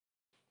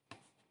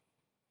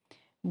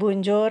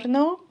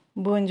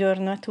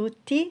Buongiorno a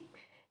tutti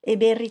e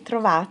ben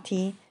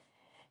ritrovati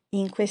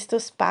in questo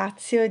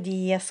spazio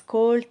di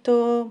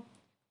ascolto,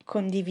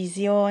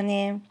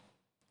 condivisione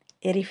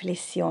e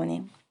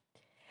riflessione.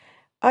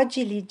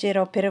 Oggi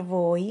leggerò per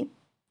voi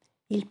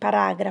il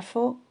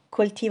paragrafo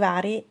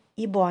Coltivare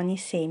i buoni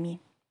semi.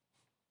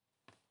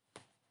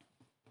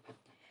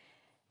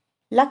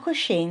 La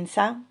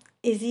coscienza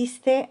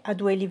esiste a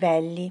due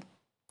livelli,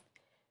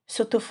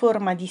 sotto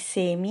forma di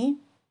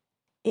semi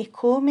e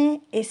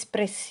come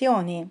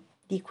espressione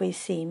di quei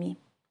semi.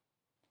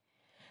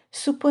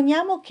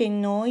 Supponiamo che in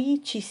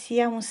noi ci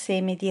sia un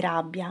seme di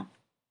rabbia.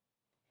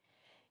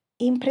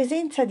 In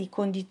presenza di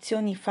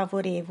condizioni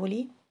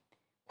favorevoli,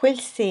 quel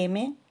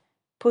seme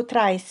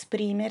potrà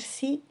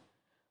esprimersi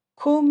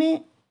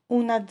come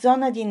una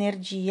zona di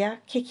energia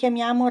che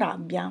chiamiamo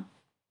rabbia.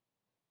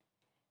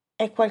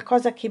 È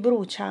qualcosa che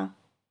brucia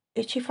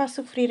e ci fa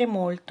soffrire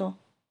molto.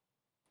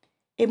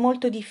 È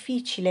molto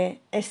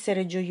difficile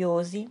essere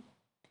gioiosi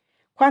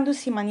quando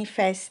si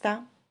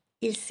manifesta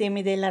il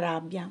seme della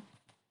rabbia.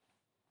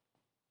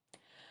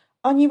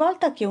 Ogni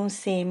volta che un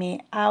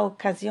seme ha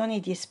occasione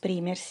di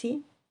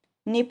esprimersi,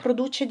 ne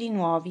produce di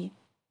nuovi,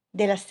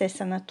 della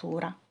stessa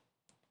natura.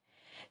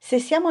 Se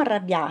siamo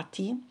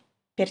arrabbiati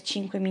per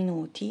 5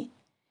 minuti,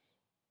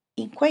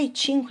 in quei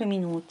 5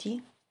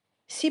 minuti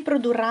si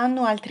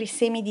produrranno altri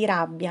semi di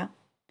rabbia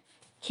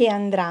che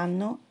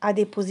andranno a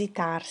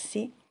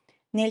depositarsi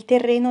nel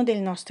terreno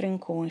del nostro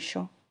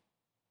inconscio.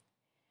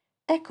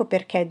 Ecco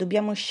perché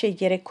dobbiamo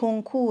scegliere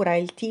con cura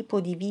il tipo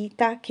di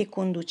vita che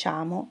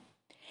conduciamo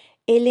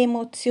e le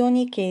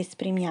emozioni che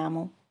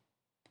esprimiamo.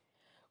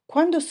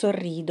 Quando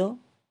sorrido,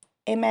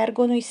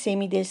 emergono i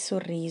semi del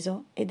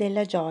sorriso e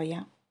della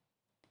gioia.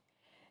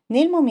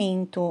 Nel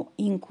momento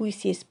in cui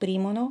si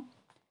esprimono,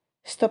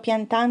 sto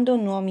piantando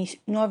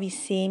nuovi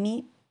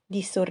semi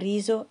di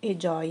sorriso e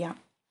gioia.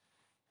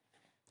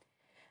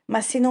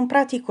 Ma se non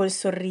pratico il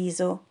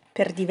sorriso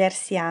per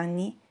diversi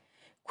anni,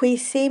 quei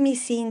semi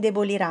si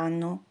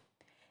indeboliranno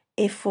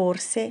e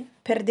forse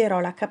perderò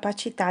la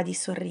capacità di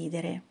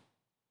sorridere.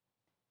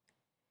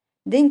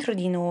 Dentro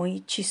di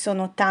noi ci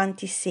sono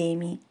tanti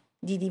semi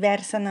di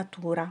diversa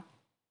natura,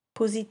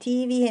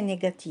 positivi e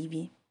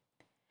negativi.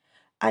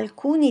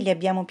 Alcuni li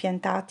abbiamo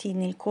piantati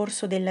nel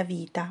corso della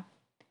vita,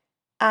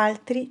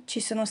 altri ci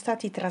sono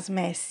stati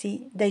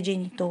trasmessi dai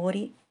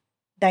genitori,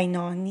 dai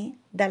nonni,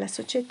 dalla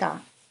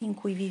società in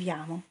cui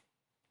viviamo.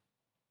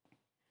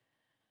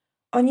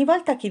 Ogni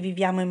volta che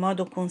viviamo in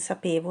modo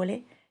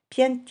consapevole,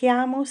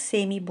 piantiamo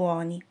semi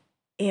buoni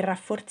e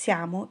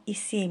rafforziamo i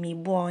semi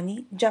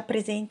buoni già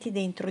presenti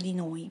dentro di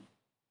noi.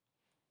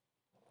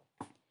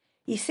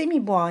 I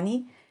semi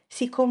buoni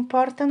si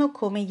comportano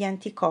come gli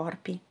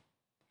anticorpi.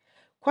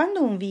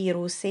 Quando un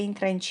virus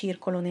entra in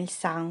circolo nel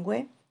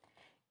sangue,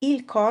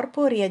 il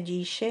corpo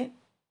reagisce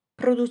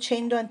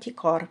producendo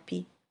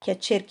anticorpi che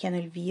accerchiano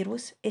il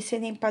virus e se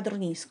ne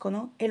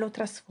impadroniscono e lo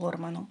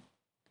trasformano.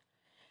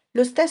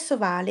 Lo stesso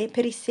vale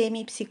per i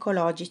semi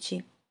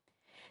psicologici.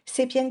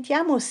 Se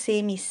piantiamo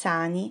semi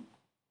sani,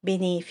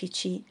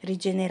 benefici,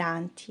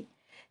 rigeneranti,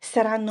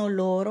 saranno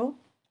loro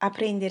a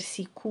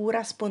prendersi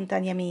cura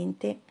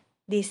spontaneamente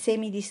dei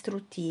semi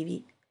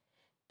distruttivi.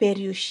 Per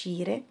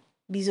riuscire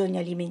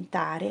bisogna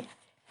alimentare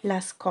la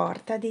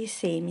scorta dei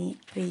semi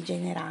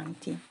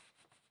rigeneranti.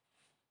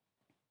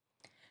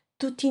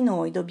 Tutti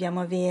noi dobbiamo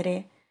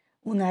avere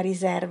una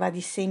riserva di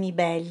semi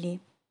belli,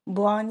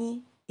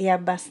 buoni e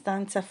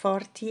abbastanza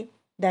forti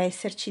da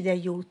esserci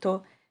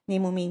d'aiuto nei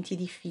momenti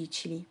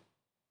difficili.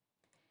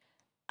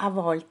 A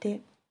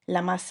volte la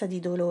massa di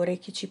dolore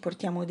che ci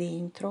portiamo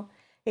dentro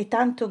è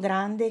tanto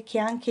grande che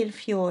anche il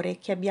fiore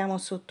che abbiamo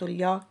sotto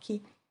gli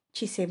occhi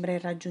ci sembra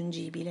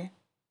irraggiungibile.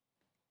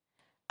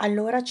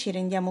 Allora ci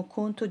rendiamo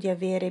conto di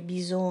avere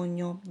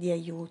bisogno di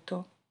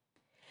aiuto.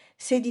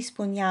 Se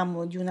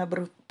disponiamo di una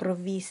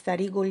provvista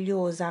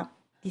rigogliosa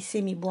di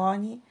semi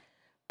buoni,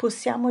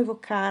 possiamo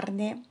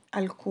evocarne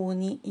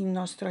alcuni in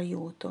nostro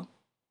aiuto.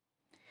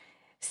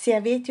 Se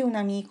avete un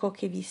amico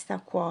che vi sta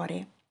a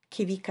cuore,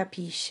 che vi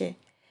capisce,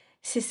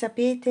 se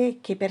sapete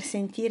che per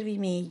sentirvi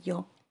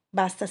meglio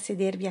basta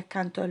sedervi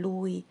accanto a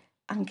lui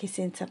anche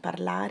senza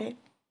parlare,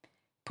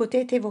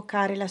 potete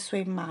evocare la sua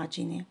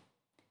immagine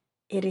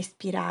e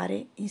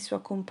respirare in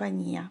sua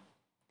compagnia.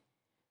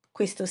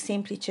 Questo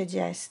semplice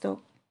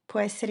gesto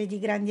può essere di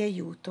grande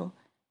aiuto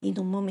in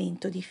un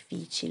momento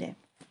difficile.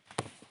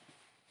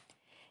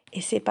 E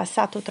se è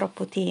passato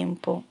troppo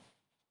tempo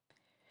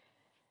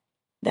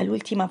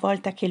dall'ultima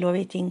volta che lo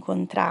avete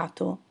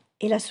incontrato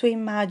e la sua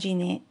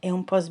immagine è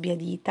un po'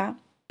 sbiadita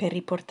per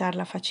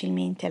riportarla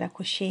facilmente alla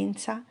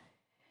coscienza,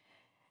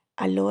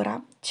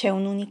 allora c'è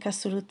un'unica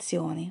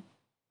soluzione: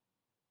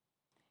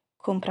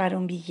 comprare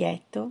un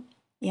biglietto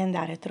e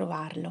andare a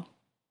trovarlo.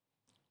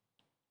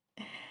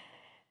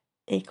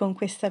 E con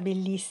questa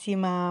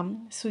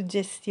bellissima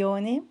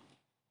suggestione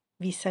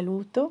vi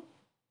saluto,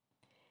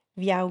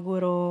 vi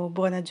auguro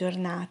buona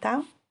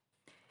giornata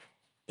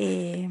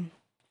e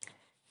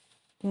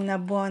una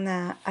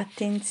buona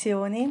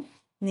attenzione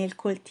nel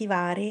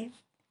coltivare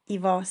i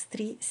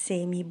vostri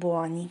semi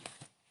buoni.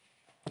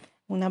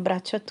 Un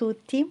abbraccio a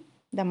tutti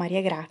da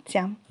Maria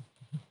Grazia.